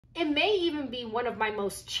It may even be one of my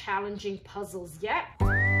most challenging puzzles yet.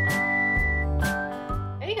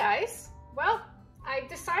 Hey guys, well, I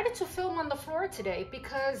decided to film on the floor today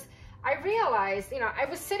because I realized, I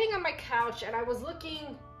was sitting on my couch and I was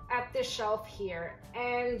looking at this shelf here,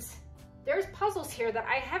 and there's puzzles here that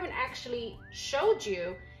I haven't actually showed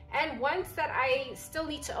you, and ones that I still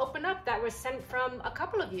need to open up that was sent from a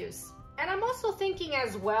couple of yous. And I'm also thinking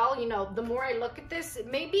as well, the more I look at this,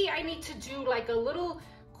 maybe I need to do like a little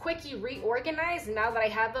quickie reorganize now that I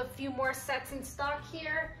have a few more sets in stock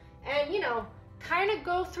here, and kind of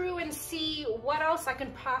go through and see what else I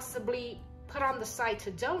can possibly put on the side to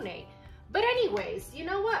donate. But anyways, you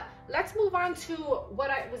know what? Let's move on to what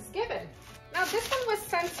I was given. Now this one was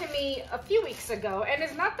sent to me a few weeks ago, and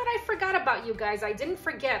it's not that I forgot about you guys. I didn't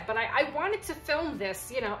forget, but I wanted to film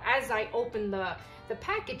this, as I open the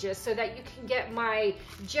packages so that you can get my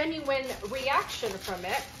genuine reaction from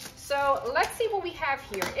it. So let's see what we have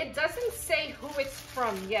here. It doesn't say who it's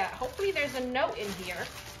from yet. Hopefully there's a note in here.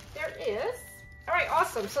 There is. All right,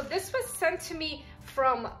 awesome. So this was sent to me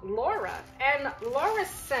from Laura, and Laura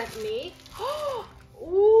sent me,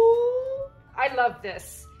 ooh, I love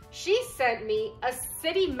this. She sent me a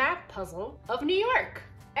city map puzzle of New York.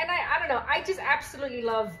 And I don't know, I just absolutely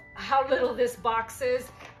love how little this box is.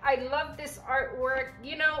 I love this artwork.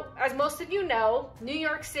 As most of you know, New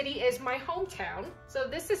York City is my hometown. So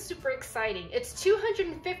this is super exciting. It's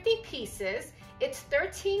 250 pieces. It's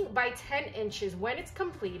 13 by 10 inches when it's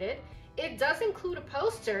completed. It does include a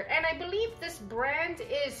poster, and I believe this brand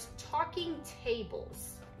is Talking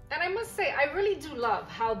Tables. And I must say, I really do love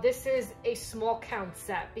how this is a small count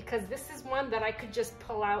set, because this is one that I could just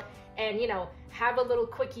pull out and, have a little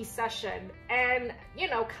quickie session and,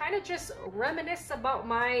 kind of just reminisce about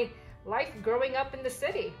my life growing up in the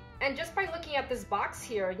city. And just by looking at this box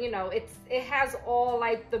here, it has all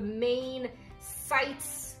like the main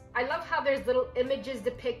sites. I love how there's little images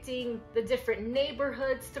depicting the different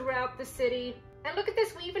neighborhoods throughout the city. And look at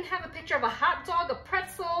this, we even have a picture of a hot dog, a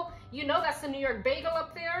pretzel. That's the New York bagel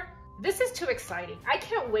up there. This is too exciting. I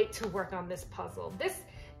can't wait to work on this puzzle.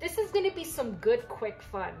 This is gonna be some good, quick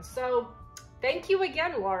fun. So thank you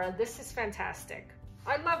again, Laura. This is fantastic.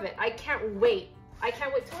 I love it. I can't wait. I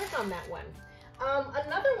can't wait to work on that one.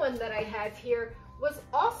 Another one that I have here was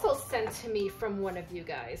also sent to me from one of you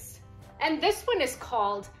guys. And this one is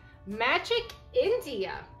called Magic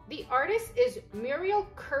India. The artist is Muriel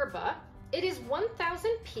Kerba. It is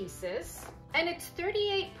 1,000 pieces, and it's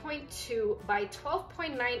 38.2 by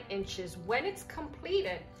 12.9 inches when it's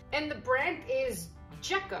completed. And the brand is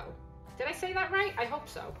Gecko. Did I say that right? I hope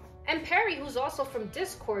so. And Perry, who's also from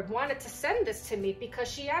Discord, wanted to send this to me because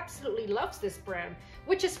she absolutely loves this brand,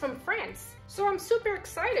 which is from France. So I'm super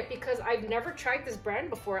excited because I've never tried this brand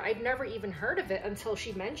before. I'd never even heard of it until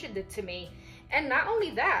she mentioned it to me. And not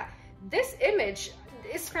only that, this image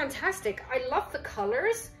is fantastic. I love the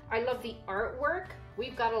colors. I love the artwork.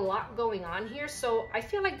 We've got a lot going on here. So I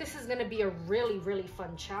feel like this is gonna be a really, really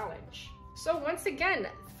fun challenge. So once again,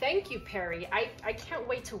 thank you, Perry. I can't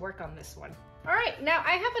wait to work on this one. All right, now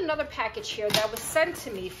I have another package here that was sent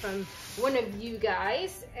to me from one of you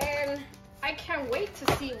guys, and I can't wait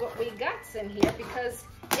to see what we got in here because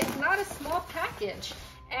it's not a small package.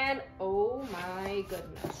 And oh my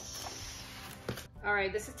goodness. All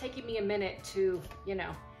right, this is taking me a minute to,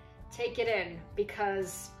 take it in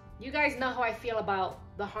because you guys know how I feel about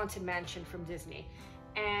the Haunted Mansion from Disney.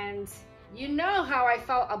 And you know how I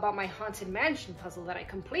felt about my Haunted Mansion puzzle that I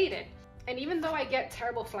completed. And even though I get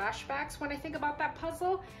terrible flashbacks when I think about that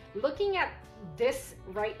puzzle, looking at this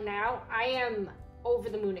right now, I am over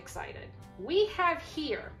the moon excited. We have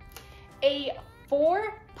here a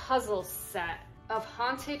 4 puzzle set of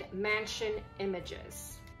Haunted Mansion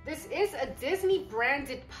images. This is a Disney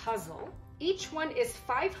branded puzzle. Each one is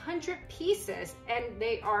 500 pieces and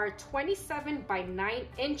they are 27 by 9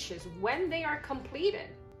 inches when they are completed.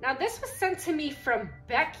 Now this was sent to me from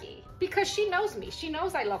Becky because she knows me. She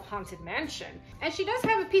knows I love Haunted Mansion. And she does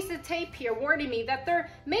have a piece of tape here warning me that there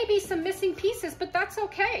may be some missing pieces, but that's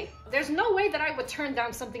okay. There's no way that I would turn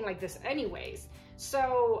down something like this anyways.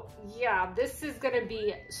 So yeah, this is gonna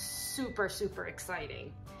be super, super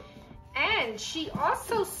exciting. And she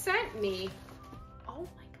also sent me, oh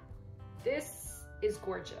my God, this is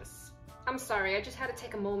gorgeous. I'm sorry, I just had to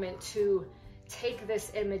take a moment to take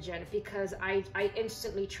this image in because I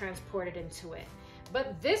instantly transported into it.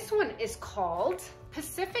 But this one is called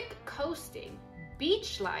Pacific Coasting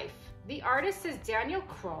Beach Life. The artist is Daniel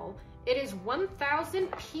Kroll. It is 1,000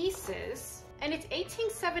 pieces and it's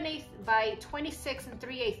 18/7/8 by 26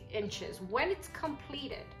 3/8 inches when it's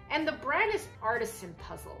completed. And the brand is Artisan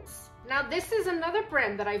Puzzles. Now this is another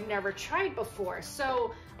brand that I've never tried before,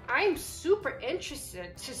 so I'm super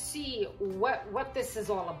interested to see what this is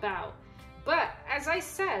all about. But as I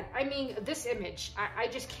said, I mean, this image, I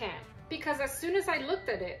just can't. Because as soon as I looked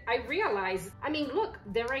at it, I realized, I mean, look,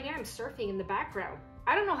 there I am surfing in the background.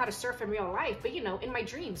 I don't know how to surf in real life, but you know, in my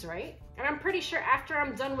dreams, right? And I'm pretty sure after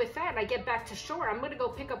I'm done with that and I get back to shore, I'm gonna go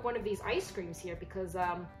pick up one of these ice creams here because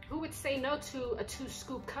who would say no to a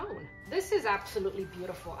 2-scoop cone? This is absolutely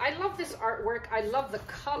beautiful. I love this artwork. I love the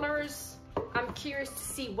colors. I'm curious to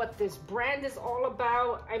see what this brand is all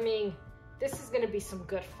about. I mean, this is gonna be some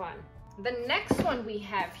good fun. The next one we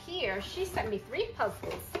have here, she sent me 3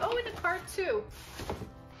 puzzles. Oh, and a card too.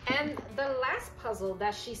 And the last puzzle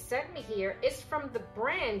that she sent me here is from the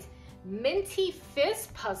brand Minty Fizz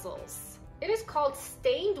Puzzles. It is called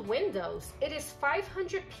Stained Windows. It is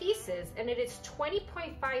 500 pieces and it is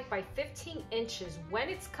 20.5 by 15 inches when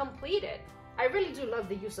it's completed. I really do love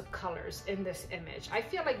the use of colors in this image. I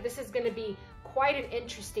feel like this is going to be quite an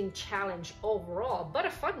interesting challenge overall, but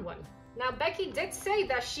a fun one. Now, Becky did say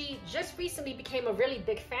that she just recently became a really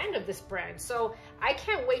big fan of this brand, so I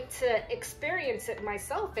can't wait to experience it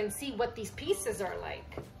myself and see what these pieces are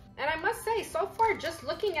like. And I must say, so far, just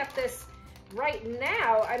looking at this right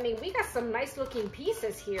now, I mean, we got some nice looking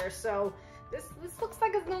pieces here, so this looks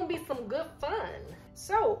like it's gonna be some good fun.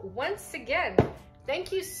 So, once again,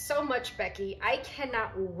 thank you so much, Becky. I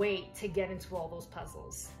cannot wait to get into all those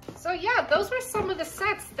puzzles. So yeah, those were some of the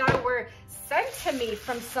sets that were sent to me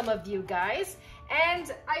from some of you guys.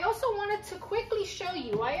 And I also wanted to quickly show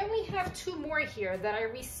you, I only have 2 more here that I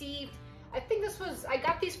received. I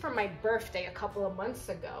got these for my birthday a couple of months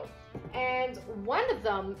ago. And one of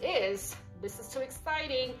them is, this is too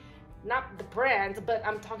exciting, not the brand, but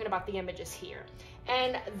I'm talking about the images here.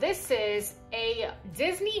 And this is a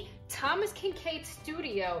Disney Thomas Kincaid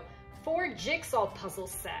Studio 4 jigsaw puzzle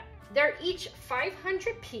set. They're each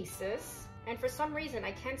 500 pieces, and for some reason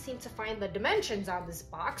I can't seem to find the dimensions on this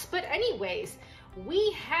box, but anyways,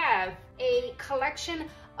 we have a collection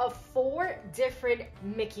of 4 different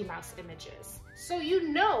Mickey Mouse images. So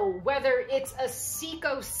you know whether it's a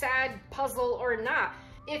Seiko sad puzzle or not.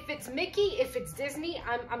 If it's Mickey, if it's Disney,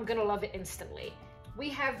 I'm gonna love it instantly. We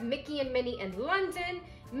have Mickey and Minnie in London,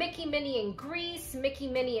 Mickey, Minnie in Greece, Mickey,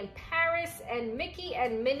 Minnie in Paris, and Mickey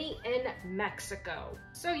and Minnie in Mexico.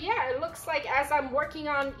 So yeah, it looks like as I'm working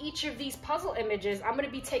on each of these puzzle images, I'm gonna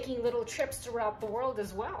be taking little trips throughout the world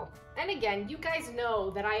as well. And again, you guys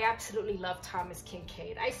know that I absolutely love Thomas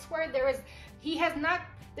Kincaid. I swear there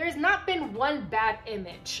has not been one bad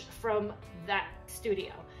image from that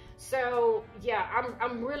studio. So yeah,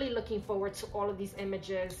 I'm really looking forward to all of these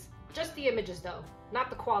images. Just the images though, not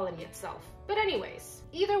the quality itself. But anyways,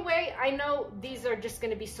 either way, I know these are just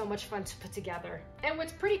gonna be so much fun to put together. And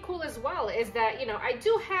what's pretty cool as well is that, you know, I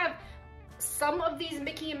do have some of these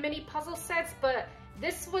Mickey and Minnie puzzle sets, but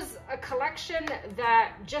this was a collection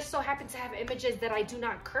that just so happened to have images that I do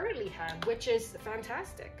not currently have, which is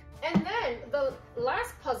fantastic. And then the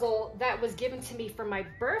last puzzle that was given to me for my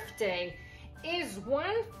birthday is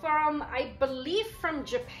one from, I believe, from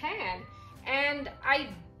Japan. And I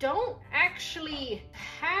don't actually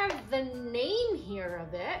have the name here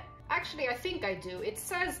of it. Actually, I think I do. It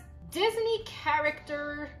says Disney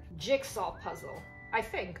Character Jigsaw Puzzle. I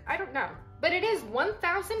think. I don't know. But it is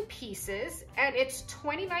 1,000 pieces and it's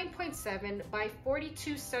 29.7 by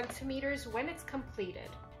 42 centimeters when it's completed.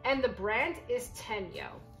 And the brand is Tenyo.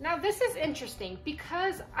 Now this is interesting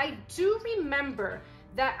because I do remember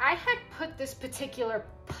that I had put this particular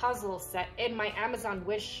puzzle set in my Amazon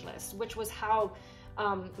wish list, which was how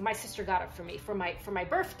my sister got it for me for my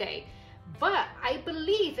birthday. But I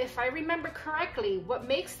believe, if I remember correctly, what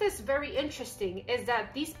makes this very interesting is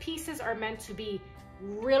that these pieces are meant to be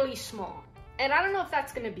really small. And I don't know if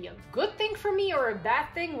that's gonna be a good thing for me or a bad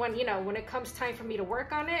thing when, you know, when it comes time for me to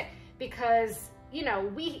work on it, because, you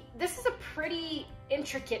know, this is a pretty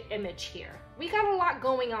intricate image here. We got a lot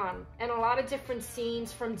going on and a lot of different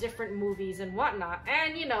scenes from different movies and whatnot.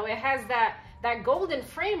 And, you know, it has that golden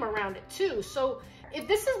frame around it too. So if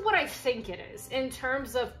this is what I think it is in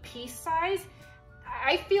terms of piece size,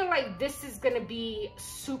 I feel like this is gonna be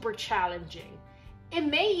super challenging. It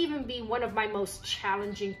may even be one of my most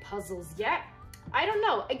challenging puzzles yet. I don't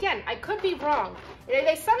know. Again, I could be wrong.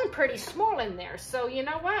 They sound pretty small in there. So you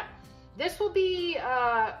know what? This will be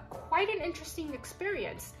quite an interesting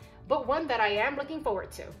experience, but one that I am looking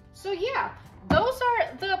forward to. So yeah, those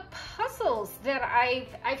are the puzzles that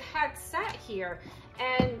I've had sat here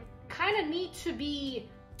and kind of need to be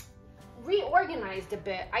reorganized a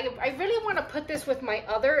bit. I really want to put this with my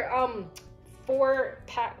other four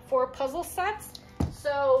puzzle sets.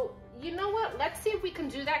 So you know what? Let's see if we can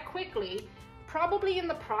do that quickly. probably in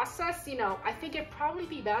the process, you know, I think it'd probably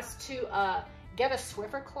be best to get a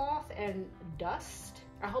Swiffer cloth and dust.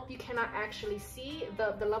 I hope you cannot actually see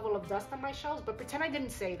the level of dust on my shelves, but pretend I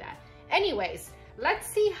didn't say that. Anyways, let's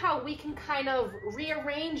see how we can kind of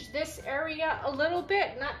rearrange this area a little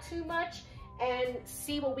bit, not too much, and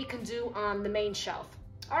see what we can do on the main shelf.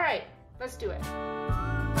 All right, let's do it.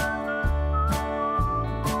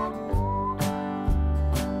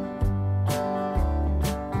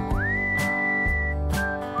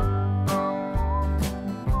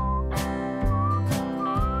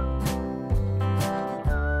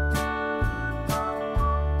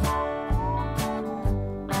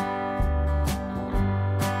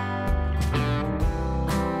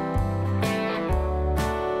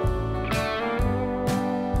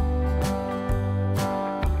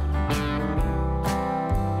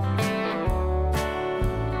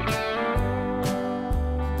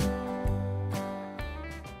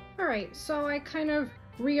 So I kind of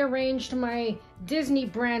rearranged my Disney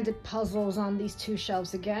branded puzzles on these two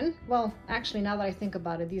shelves again. Well, actually, now that I think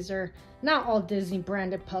about it, these are not all Disney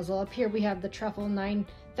branded puzzle. Up here we have the Truffle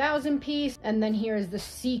 9000 piece, and then here is the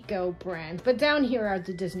Seiko brand. But down here are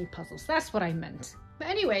the Disney puzzles. That's what I meant. But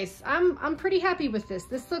anyways, I'm pretty happy with this.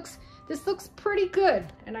 This looks pretty good.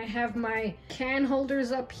 And I have my can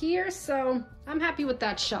holders up here, so I'm happy with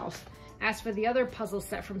that shelf. As for the other puzzle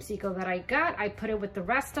set from Seiko that I got, I put it with the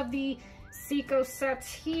rest of the Seiko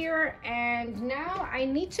sets here, and now I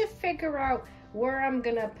need to figure out where I'm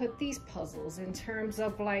gonna put these puzzles in terms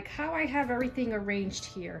of like how I have everything arranged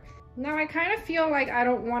here. Now I kind of feel like I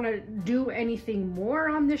don't want to do anything more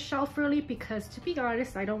on this shelf really, because to be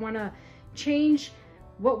honest, I don't want to change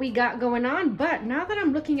what we got going on. But now that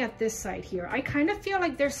I'm looking at this side here, I kind of feel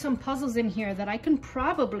like there's some puzzles in here that I can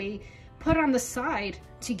probably put on the side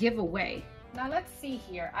to give away. Now let's see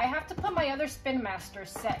here. I have to put my other Spin Master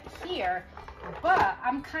set here, but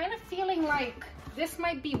I'm kind of feeling like this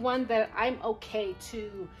might be one that I'm okay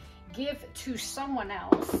to give to someone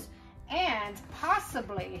else, and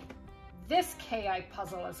possibly this KI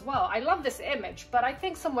puzzle as well. I love this image, but I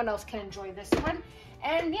think someone else can enjoy this one,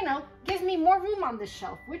 and you know, gives me more room on this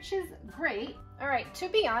shelf, which is great. All right, to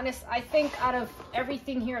be honest, I think out of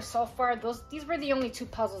everything here so far, these were the only two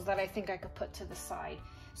puzzles that I think I could put to the side.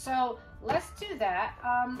 So let's do that.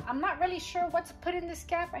 I'm not really sure what to put in this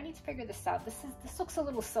gap. I need to figure this out. This looks a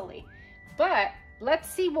little silly, but let's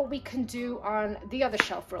see what we can do on the other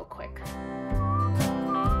shelf real quick.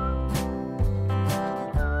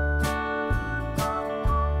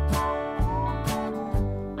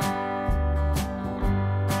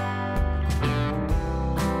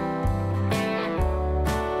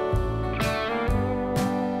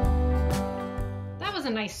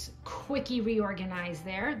 Nice quickie reorganize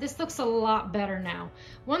there. This looks a lot better now.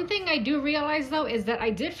 One thing I do realize though is that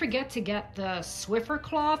I did forget to get the Swiffer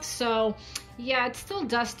cloth, so yeah, it's still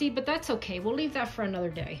dusty, but that's okay. We'll leave that for another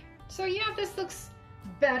day. So yeah, this looks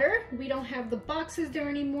better. We don't have the boxes there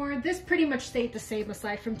anymore. This pretty much stayed the same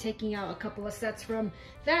aside from taking out a couple of sets from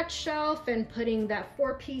that shelf and putting that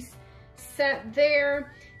 4-piece set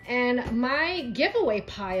there. And my giveaway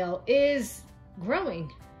pile is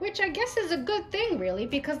growing, which I guess is a good thing really,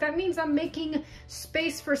 because that means I'm making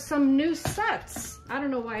space for some new sets. I don't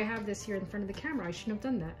know why I have this here in front of the camera. I shouldn't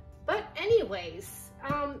have done that. But anyways,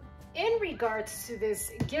 in regards to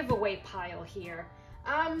this giveaway pile here,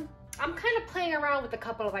 I'm kind of playing around with a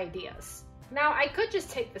couple of ideas. Now I could just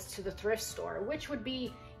take this to the thrift store, which would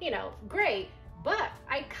be, you know, great, but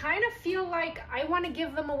I kind of feel like I want to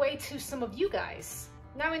give them away to some of you guys.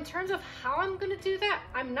 Now in terms of how I'm gonna do that,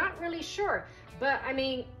 I'm not really sure. But I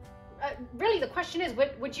mean, really the question is,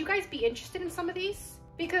 would you guys be interested in some of these?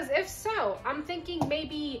 Because if so, I'm thinking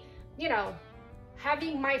maybe, you know,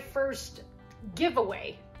 having my first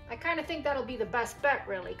giveaway. I kind of think that'll be the best bet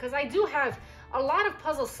really, because I do have a lot of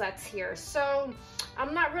puzzle sets here. So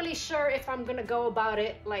I'm not really sure if I'm gonna go about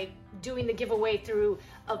it like doing the giveaway through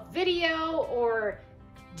a video or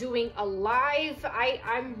doing a live.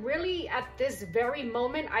 I'm really at this very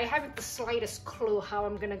moment, I haven't the slightest clue how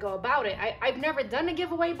I'm gonna go about it. I've never done a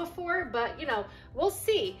giveaway before, but you know, we'll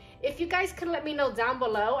see. If you guys can let me know down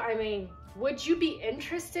below, I mean, would you be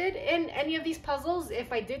interested in any of these puzzles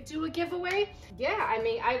if I did do a giveaway? Yeah, I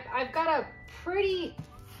mean, I've got a pretty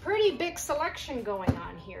big selection going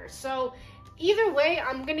on here. So either way,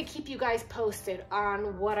 I'm gonna keep you guys posted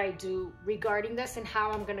on what I do regarding this and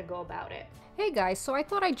how I'm gonna go about it. Hey guys, so I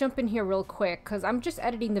thought I'd jump in here real quick because I'm just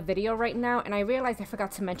editing the video right now and I realized I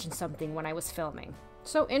forgot to mention something when I was filming.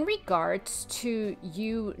 So in regards to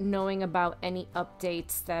you knowing about any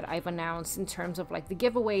updates that I've announced in terms of like the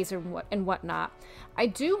giveaways and whatnot, I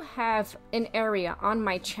do have an area on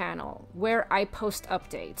my channel where I post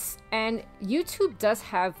updates, and YouTube does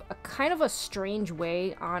have a kind of a strange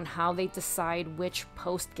way on how they decide which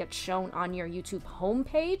post gets shown on your YouTube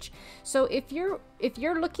homepage. So if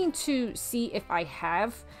you're looking to see if I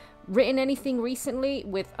have written anything recently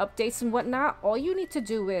with updates and whatnot, all you need to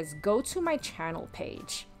do is go to my channel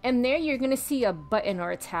page, and there you're gonna see a button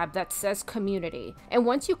or a tab that says community, and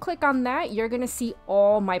once you click on that, you're gonna see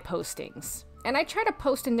all my postings. And I try to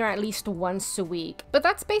post in there at least once a week, but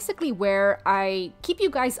that's basically where I keep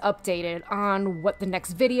you guys updated on what the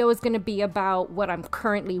next video is going to be about, what I'm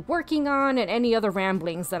currently working on, and any other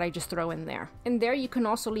ramblings that I just throw in there. And there you can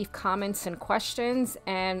also leave comments and questions,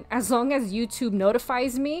 and as long as YouTube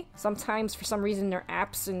notifies me, sometimes for some reason their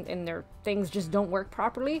apps and their things just don't work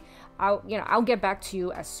properly, I'll get back to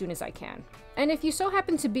you as soon as I can. And if you so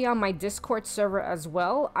happen to be on my Discord server as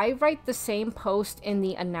well, I write the same post in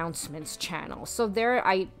the announcements channel. So there,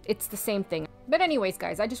 it's the same thing. But anyways,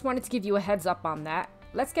 guys, I just wanted to give you a heads up on that.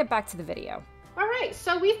 Let's get back to the video. All right,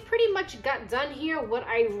 so we've pretty much got done here what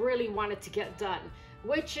I really wanted to get done,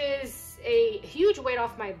 which is a huge weight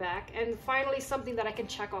off my back and finally something that I can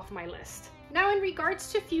check off my list. Now, in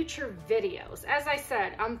regards to future videos, as I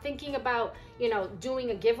said, I'm thinking about,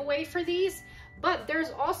 doing a giveaway for these. But there's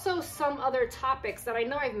also some other topics that I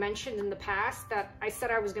know I've mentioned in the past that I said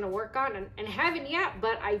I was going to work on and haven't yet,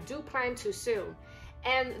 but I do plan to soon.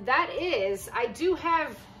 And that is, I do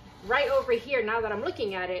have right over here, now that I'm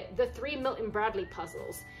looking at it, the 3 Milton Bradley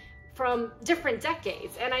puzzles from different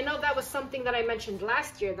decades. And I know that was something that I mentioned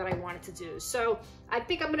last year that I wanted to do. So I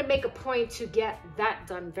think I'm going to make a point to get that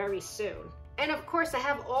done very soon. And of course, I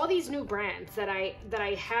have all these new brands that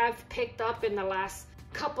I have picked up in the last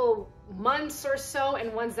couple months or so,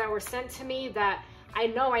 and ones that were sent to me that I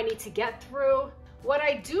know I need to get through. What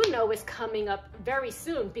I do know is coming up very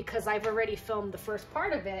soon, because I've already filmed the first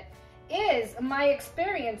part of it, is my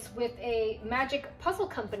experience with a Magic Puzzle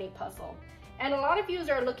Company puzzle. And a lot of you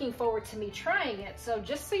are looking forward to me trying it, so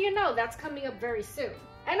just so you know, that's coming up very soon.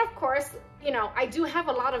 And of course, I do have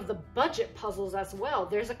a lot of the budget puzzles as well.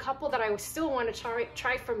 There's a couple that I still want to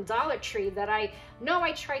try from Dollar Tree that I know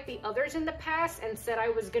I tried the others in the past and said I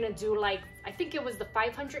was going to do, like, I think it was the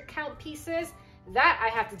 500 count pieces. That I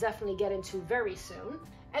have to definitely get into very soon.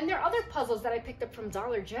 And there are other puzzles that I picked up from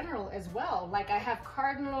Dollar General as well. Like I have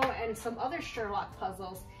Cardinal and some other Sherlock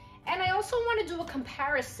puzzles. And I also want to do a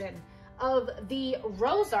comparison of the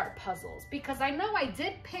Rose Art puzzles, because I know I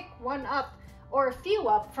did pick one up or a few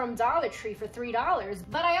up from Dollar Tree for $3,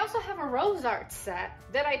 but I also have a Rose Art set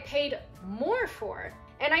that I paid more for.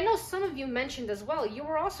 And I know some of you mentioned as well, you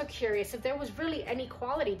were also curious if there was really any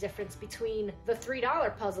quality difference between the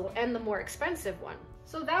 $3 puzzle and the more expensive one.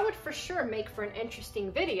 So that would for sure make for an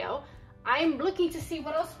interesting video. I'm looking to see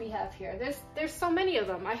what else we have here. There's so many of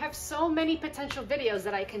them. I have so many potential videos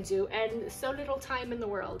that I can do and so little time in the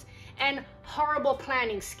world and horrible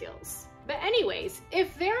planning skills. But anyways,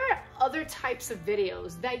 if there are other types of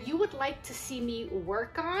videos that you would like to see me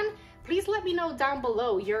work on, please let me know down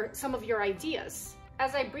below some of your ideas.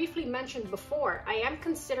 As I briefly mentioned before, I am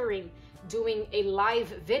considering doing a live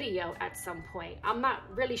video at some point. I'm not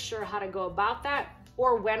really sure how to go about that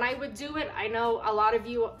or when I would do it. I know a lot of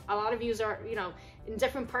you are, in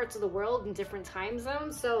different parts of the world, in different time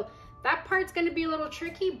zones. So that part's going to be a little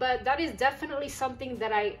tricky, but that is definitely something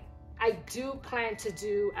that I do plan to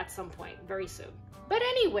do at some point very soon. But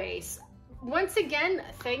anyways, once again,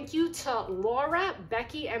 thank you to Laura,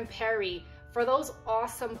 Becky, and Perry for those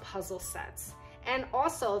awesome puzzle sets. And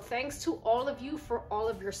also thanks to all of you for all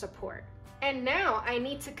of your support. And now I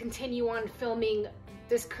need to continue on filming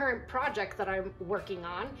this current project that I'm working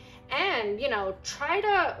on and, try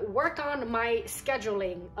to work on my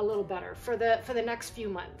scheduling a little better for the next few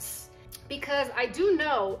months. Because I do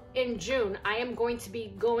know in June, I am going to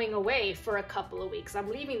be going away for a couple of weeks. I'm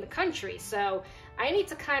leaving the country, so I need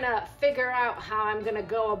to kind of figure out how I'm gonna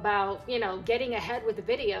go about, getting ahead with the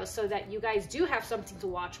videos so that you guys do have something to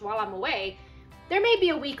watch while I'm away. There may be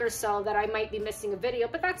a week or so that I might be missing a video,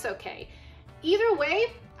 but that's okay. Either way,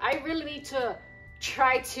 I really need to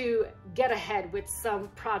try to get ahead with some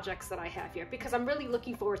projects that I have here because I'm really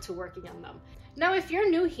looking forward to working on them. Now, if you're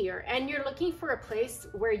new here and you're looking for a place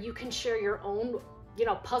where you can share your own,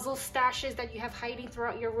 puzzle stashes that you have hiding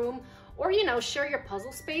throughout your room, or, share your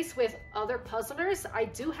puzzle space with other puzzlers, I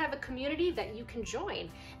do have a community that you can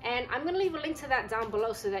join. And I'm gonna leave a link to that down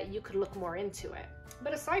below so that you could look more into it.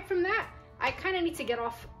 But aside from that, I kind of need to get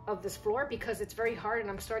off of this floor because it's very hard and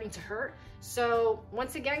I'm starting to hurt. So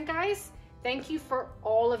once again, guys, Thank you for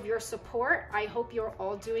all of your support. I hope you're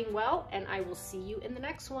all doing well, and I will see you in the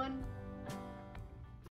next one.